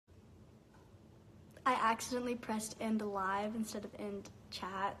I accidentally pressed end live instead of end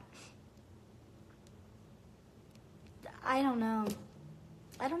chat. I don't know.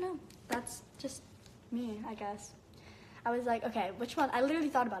 That's just me, I guess. I was like, okay, which one? I literally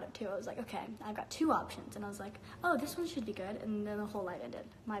thought about it too. I was like, okay, I've got 2 options. And I was like, oh, this one should be good. And then the whole live ended.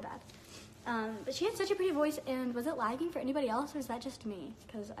 My bad. But she had such a pretty voice. And was it lagging for anybody else, or is that just me?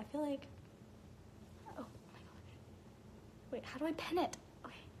 Because I feel like... Oh, my gosh. Wait, how do I pin it?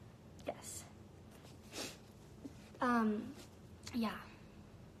 Okay. Yes. Yeah.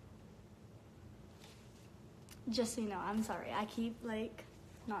 Just so you know, I'm sorry. I keep, like,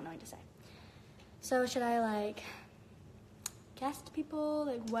 not knowing to say. So should I, like, guest people?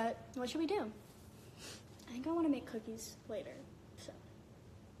 Like, what should we do? I think I want to make cookies later, so.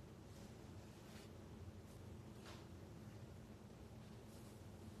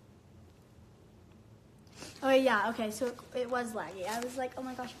 Oh, yeah, okay, so it was laggy. I was like, oh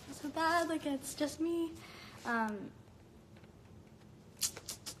my gosh, I feel so bad. Like, it's just me.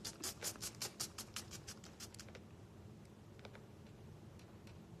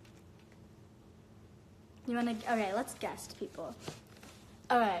 Okay, let's guest people.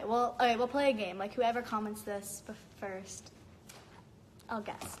 Okay, we'll play a game. Like, whoever comments this first, I'll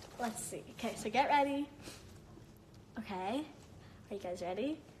guest. Let's see. Okay, so get ready. Okay, are you guys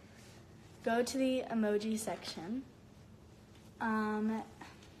ready? Go to the emoji section.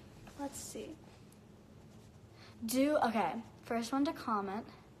 Let's see. Okay, first one to comment,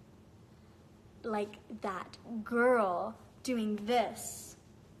 like that girl doing this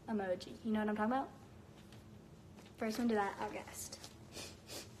emoji. You know what I'm talking about? First one to that, I'll guest.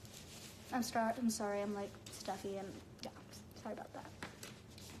 I'm sorry, I'm like stuffy and yeah, sorry about that.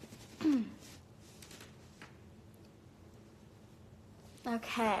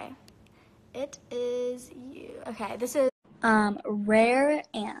 Okay, it is you. Okay, this is rare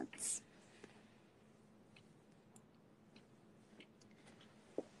ants.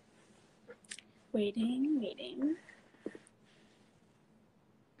 Waiting.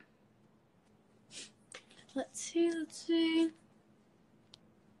 Let's see.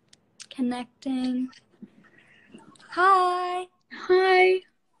 Connecting. Hi.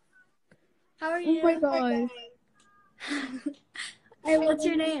 How are you? Oh my gosh. What's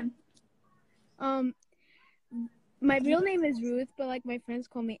your name? My real name is Ruth, but like my friends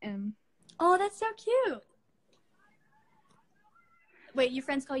call me M. Oh, that's so cute. Wait, your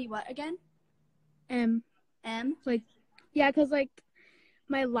friends call you what again? M. Like, yeah, because like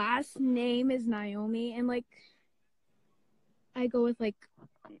my last name is Naomi, and like I go with like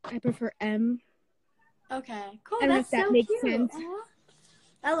I prefer M. Okay, cool. I don't know That's if that so makes cute. sense. Aww.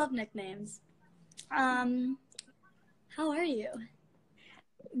 I love nicknames. How are you?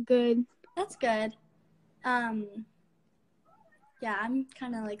 Good. That's good. Yeah, I'm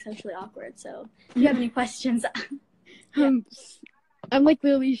kind of like socially awkward, so if you have any questions. Yeah. I'm like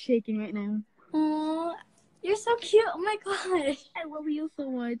literally shaking right now. Aww, you're so cute. Oh my gosh. I love you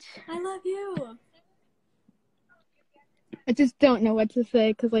so much. I love you. I just don't know what to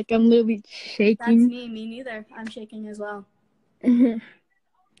say because like I'm literally shaking. That's me neither. I'm shaking as well.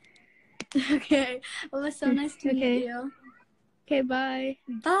 Okay, well, it was so nice to meet you. Okay, bye.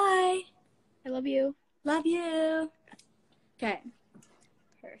 Bye. I love you. Love you. Okay,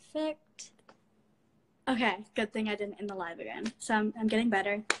 perfect. Okay, good thing I didn't end the live again. So I'm getting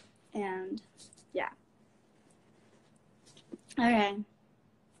better, and yeah. Okay.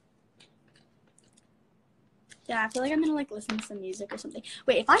 Yeah, I feel like I'm gonna like listen to some music or something.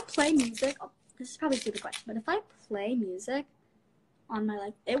 Wait, if I play music, this is probably a stupid question, but if I play music on my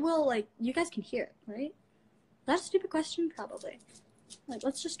like, it will like, you guys can hear it, right? That's a stupid question, probably. Like,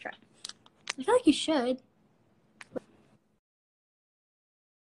 let's just try. I feel like you should.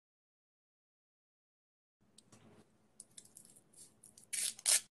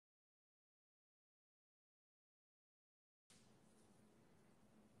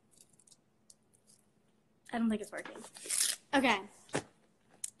 I don't think it's working. Okay.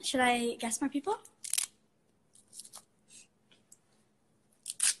 Should I guess more people?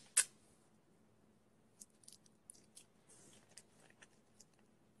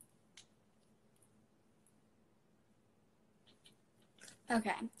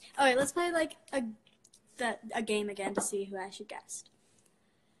 Okay. Alright, let's play like a game again to see who I should guess.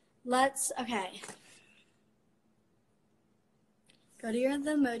 Okay. Go to the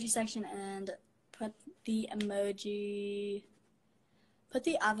emoji section and put the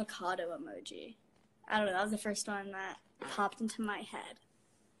avocado emoji. I don't know, that was the first one that popped into my head.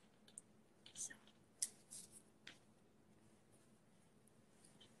 So.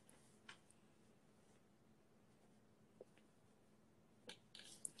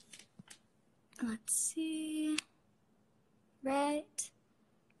 Let's see. Right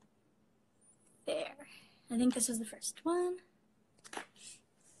there. I think this was the first one.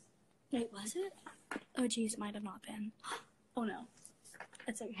 Wait, was it? Oh geez, it might have not been. Oh no.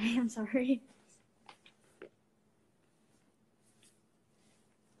 It's okay, I'm sorry.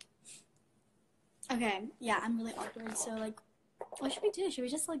 Okay, yeah, I'm really awkward, so like, what should we do? Should we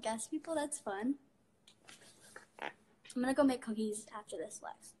just like guess people? That's fun. I'm gonna go make cookies after this,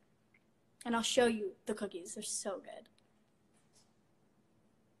 Lex. And I'll show you the cookies. They're so good.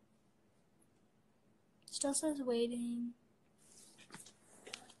 Still says waiting.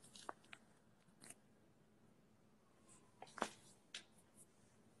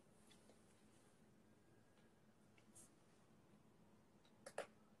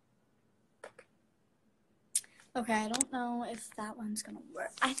 Okay, I don't know if that one's gonna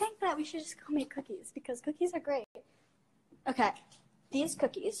work. I think that we should just go make cookies because cookies are great. Okay, these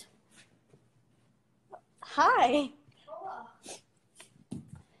cookies. Hi!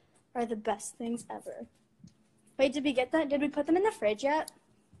 Are the best things ever. Wait, did we get that? Did we put them in the fridge yet?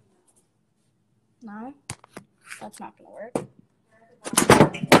 No? That's not gonna work.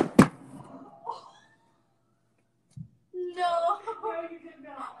 No! No, you did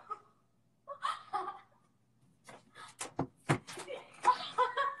not.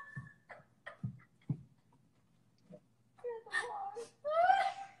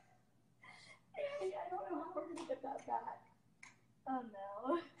 I don't know how we're gonna get that back. Oh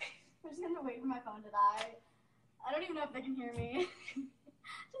no. I'm just gonna wait for my phone to die. I don't even know if they can hear me.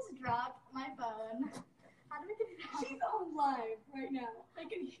 Just dropped my phone. How do we get it out? She's on live right now. They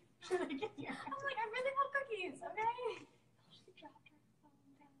can hear. They can hear. I'm like, I really want cookies, okay? She dropped her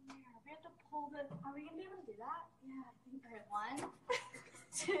phone down there. We have to pull the. Are we gonna be able to do that? Yeah, I think. Alright, 1,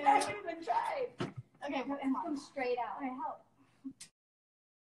 2. I haven't even tried. Okay, come straight out. Alright, help.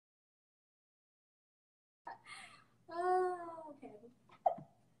 Oh, okay.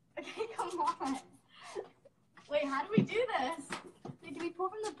 Okay, come on. Wait, how do we do this? Wait, do we pull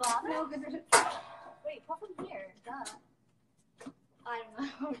from the bottom? No, because there's a... Wait, pull from here. Duh. I don't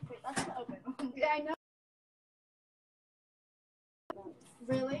know. Wait, that's the open one. Yeah, I know.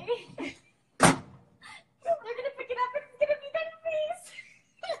 Really? They're gonna pick it up and it's gonna be their face.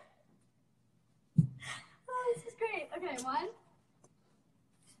 Oh, this is great. Okay, 1,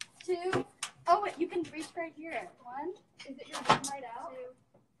 2. Oh, wait, you can reach right here. 1. Is it your one right out? 2,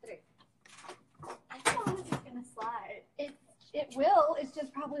 3. I don't know if it's gonna slide. It will. It's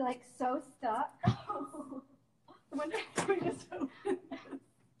just probably like so stuck. Oh. I wonder if we just open this.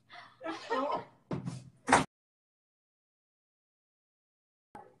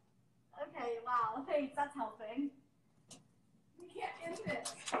 Okay, wow. Thanks, that's helping. We can't end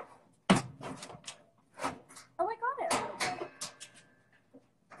this. Oh, I got it a little bit.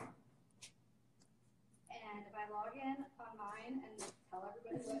 And if I log in on mine and tell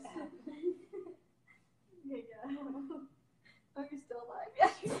everybody what happened. There you go. Oh, you're still alive?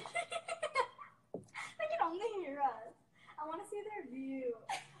 Yes. They can only hear us. I want to see their view.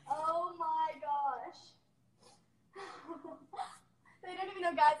 Oh my gosh. They don't even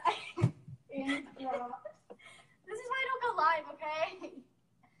know, guys. This is why I don't go live, okay?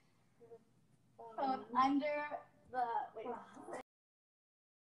 Under the... Wait.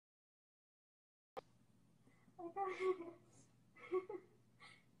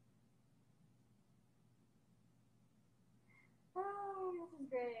 Oh, this is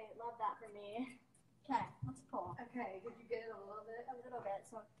great. Love that for me. Okay, let's pull. Okay, did you get it a little bit? A little bit.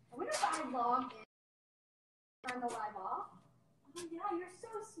 So I wonder if I log in, turn the live off. Oh yeah, you're so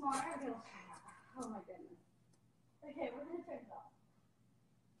smart. Okay, let's try that. Oh my goodness. Okay, we're gonna turn it off.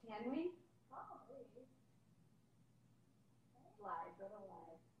 Can we? Probably. Live, go to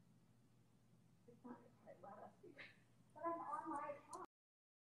live. It's not quite let us do. But I'm on my account.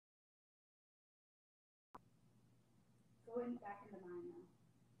 Go in back into mine now.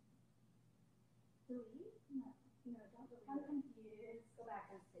 Delete? No, don't delete. I'm confused. Go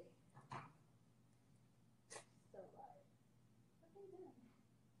back and see. Still live. What are you doing?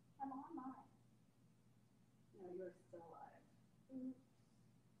 I'm on mine. No, you're still live.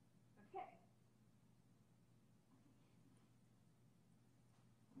 Okay.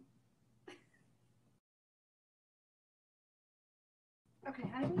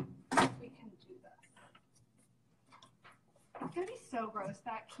 Okay, how do we can do this? It's gonna be so gross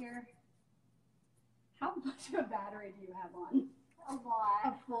back here. How much of a battery do you have on? A lot.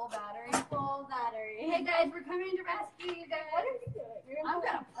 A full battery? Full battery. Hey guys, we're coming to rescue you guys. What are you doing? I'm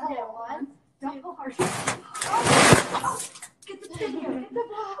gonna pull one. Don't pull hard. Oh. Get the video. Get the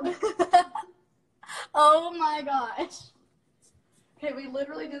vlog. Oh my gosh. Okay, we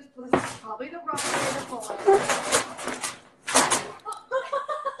literally just, this is probably the wrong way to pull it.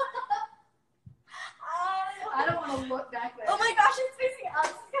 I don't want to look back there. Oh my gosh, it's facing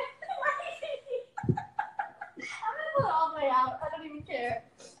us. I'm gonna pull it all the way out. I don't even care.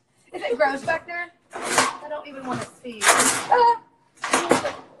 Is it gross back there? I don't even want to see.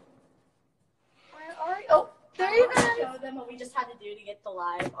 Where are you? Oh, there you go. Show them what we just had to do to get the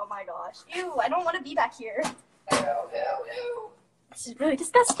live. Oh my gosh. Ew, I don't want to be back here. Ew. This is really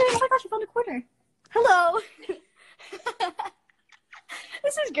disgusting. Oh my gosh, I found a quarter. Hello.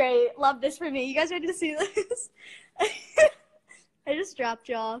 This is great. Love this for me. You guys ready to see this? I just dropped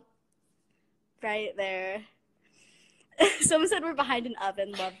y'all right there. Someone said we're behind an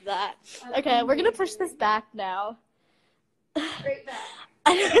oven. Love that. Okay, we're gonna push this back now. Straight back.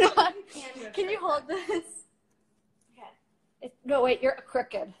 I don't know. Can you hold this? Okay. No, wait, you're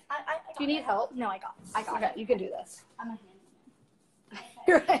crooked. Do you need help? No, I got Okay, it. you can do this. I'm a handyman.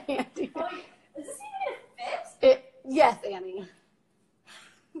 You're a handy. Oh, is this even gonna fit? Yes, Annie.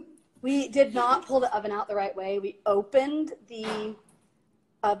 We did not pull the oven out the right way. We opened the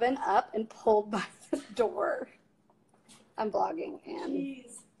oven up and pulled by the door. I'm vlogging and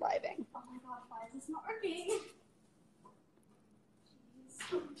living. Oh my gosh, why is this not working?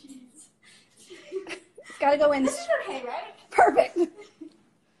 Jeez. Oh, jeez. It's gotta go in. This is okay, right? Perfect.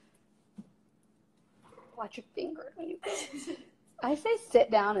 Watch your finger when you go. I say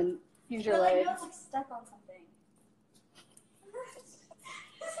sit down and use your legs. I know it's like stuck on something. This is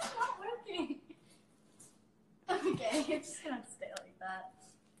not working. Okay, it's just gonna have to stay like that.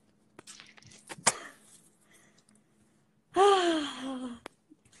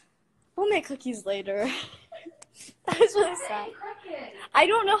 We'll make cookies later. That was really sad. I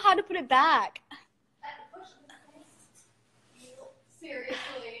don't know how to put it back.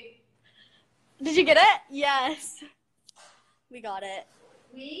 Seriously. Did you get it? Yes. We got it.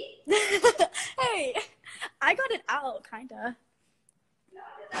 We? Hey, I got it out, kinda. No, I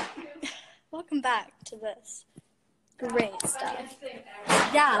did that too. Welcome back to this great stuff.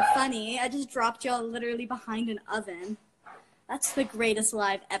 Yeah, funny. I just dropped y'all literally behind an oven. That's the greatest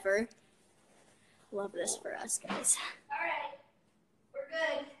live ever. Love this for us, guys. Alright. We're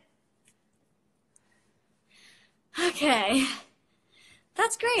good. Okay.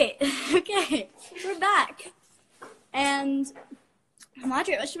 That's great. Okay. We're back. And,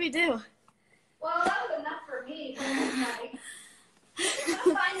 Madre, what should we do? Well, that was enough for me. Like,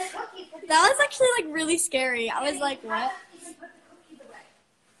 go find the cookies. That was actually, like, really scary. I was like, what? Even put the cookies away.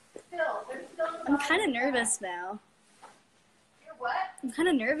 Still, there's still I'm kind of nervous now. You're what? I'm kind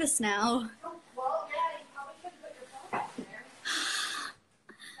of nervous now. Oh, well, yeah, you probably should put your phone back there.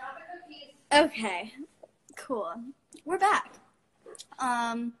 Now the cookies. Okay. Cool. We're back.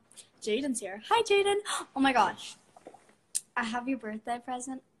 Jaden's here. Hi, Jaden. Oh my gosh. I have your birthday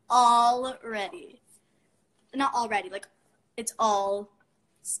present already. Not already, like, it's all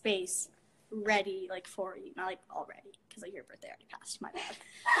space ready, like, for you. Not, like, already, because, like, your birthday already passed. My bad.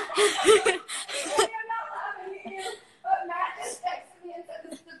 You're not laughing at you, but Matt just texted me and said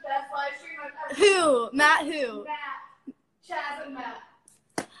this is the best live stream I've ever seen. Who? Matt who? Matt. Chaz and Matt.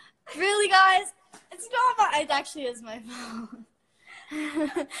 Really, guys? It's not my... It actually is my phone.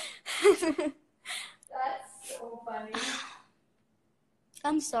 That's so funny.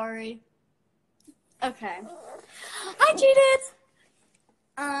 I'm sorry. Okay. Hi,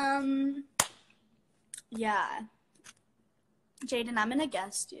 Jaden! Yeah. Jaden, I'm gonna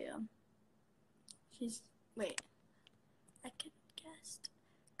guest you. Wait. I can guest.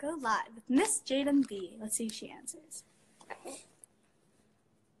 Go live with Miss Jaden B. Let's see if she answers.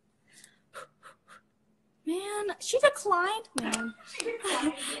 Man, she declined. Man.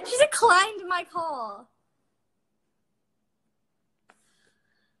 She declined my call.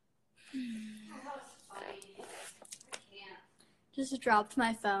 That was funny. I can't. Just dropped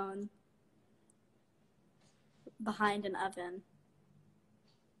my phone behind an oven.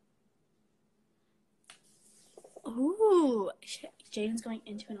 Ooh, Jaden's going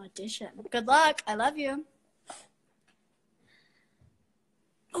into an audition. Good luck. I love you.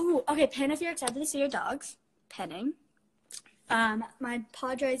 Ooh, okay, Pen, if you're excited to see your dogs. Penning. My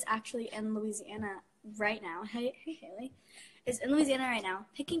Padre is actually in Louisiana right now. Hey, Haley. Is in Louisiana right now,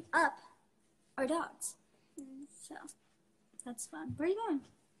 picking up our dogs. So, that's fun. Where are you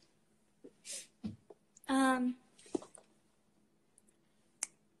going?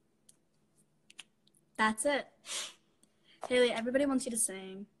 That's it. Haley, everybody wants you to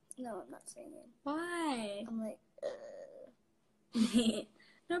sing. No, I'm not singing. Why? I'm like,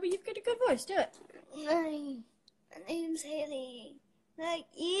 No, but you've got a good voice. Do it. my name's Haley. Like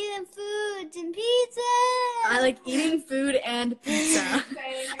eating foods and pizza. I like eating food and pizza.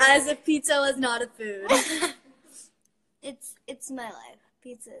 As if pizza was not a food. It's my life.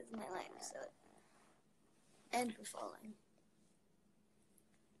 Pizza is my life. So. And we're falling.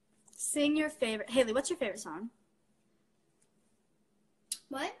 Sing your favorite. Haley, what's your favorite song?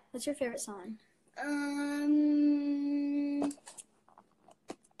 What? What's your favorite song?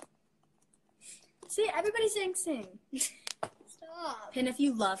 See, everybody sing. Stop. And if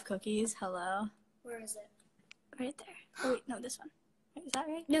you love cookies, hello. Where is it? Right there. Oh, wait, no, this one. Wait, is that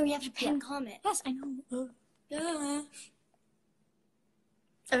right? No, you have to pin comment. Yes, I know.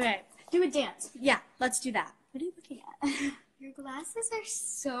 Okay, do a dance. Yeah, let's do that. What are you looking at? Your glasses are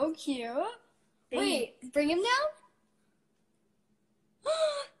so cute. Thank Wait, bring him down?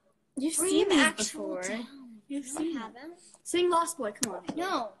 You've Bring seen him these actual before. down. You've No, I seen them. haven't. Sing Lost Boy. Come on.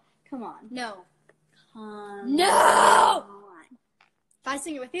 No. Come on. No. Come No! on. If I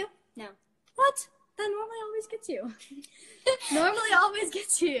sing it with you? No. What? That normally always gets you. Normally always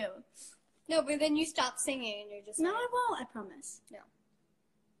gets you. No, but then you stop singing and you're just No, like, I won't. I promise. No.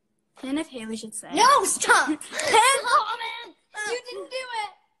 And if Haley should say. No, stop! Pin comment! You didn't do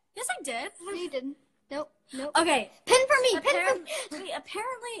it! Yes, I did. No, you didn't. Nope. Okay. Pin for me! Pin for Apparently, me! wait,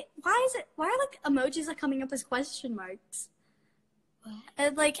 apparently, why are like emojis like coming up as question marks? What?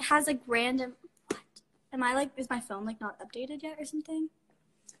 It like has like random. What? Am I like? Is my phone like not updated yet or something?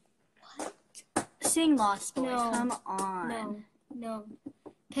 What? Sing Lost Boy. No. Come on. No.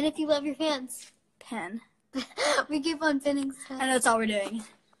 Pin if you love your fans. Pin. We keep on pinning stuff. And that's all we're doing.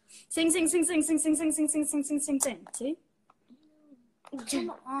 Sing. See?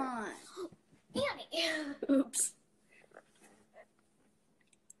 Come on. Annie. Oops.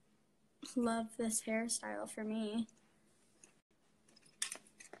 Love this hairstyle for me.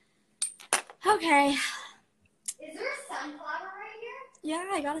 Okay. Is there a sunflower right here? Yeah,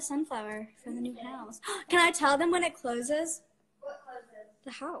 I got a sunflower for the new house. Can I tell them when it closes? What closes?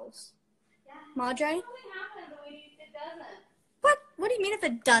 The house. Yeah. Madre? Something happens when it doesn't. What? What do you mean if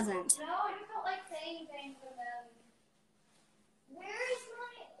it doesn't? No, I just don't like saying things and then. Where is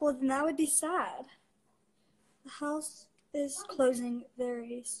my. Well, then that would be sad. The house is closing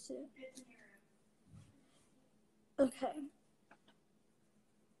very soon. Okay.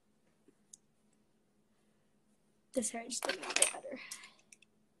 This hair just didn't get better.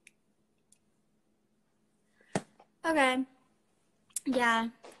 Okay. Yeah.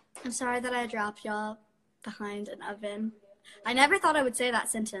 I'm sorry that I dropped y'all behind an oven. I never thought I would say that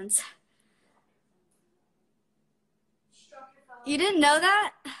sentence. You didn't know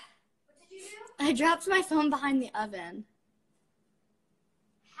that? What did you do? I dropped my phone behind the oven.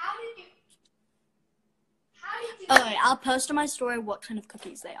 How did you. Oh, wait, I'll post on my story what kind of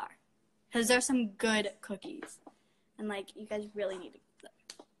cookies they are. Because there's some good cookies. And, like, you guys really need to get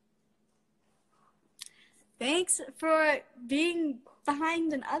them. Thanks for being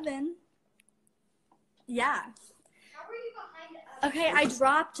behind an oven. Yeah. How were you behind the oven? Okay, I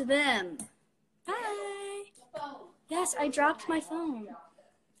dropped them. Bye. Phone. Yes, I dropped my phone.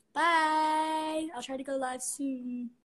 Bye. I'll try to go live soon.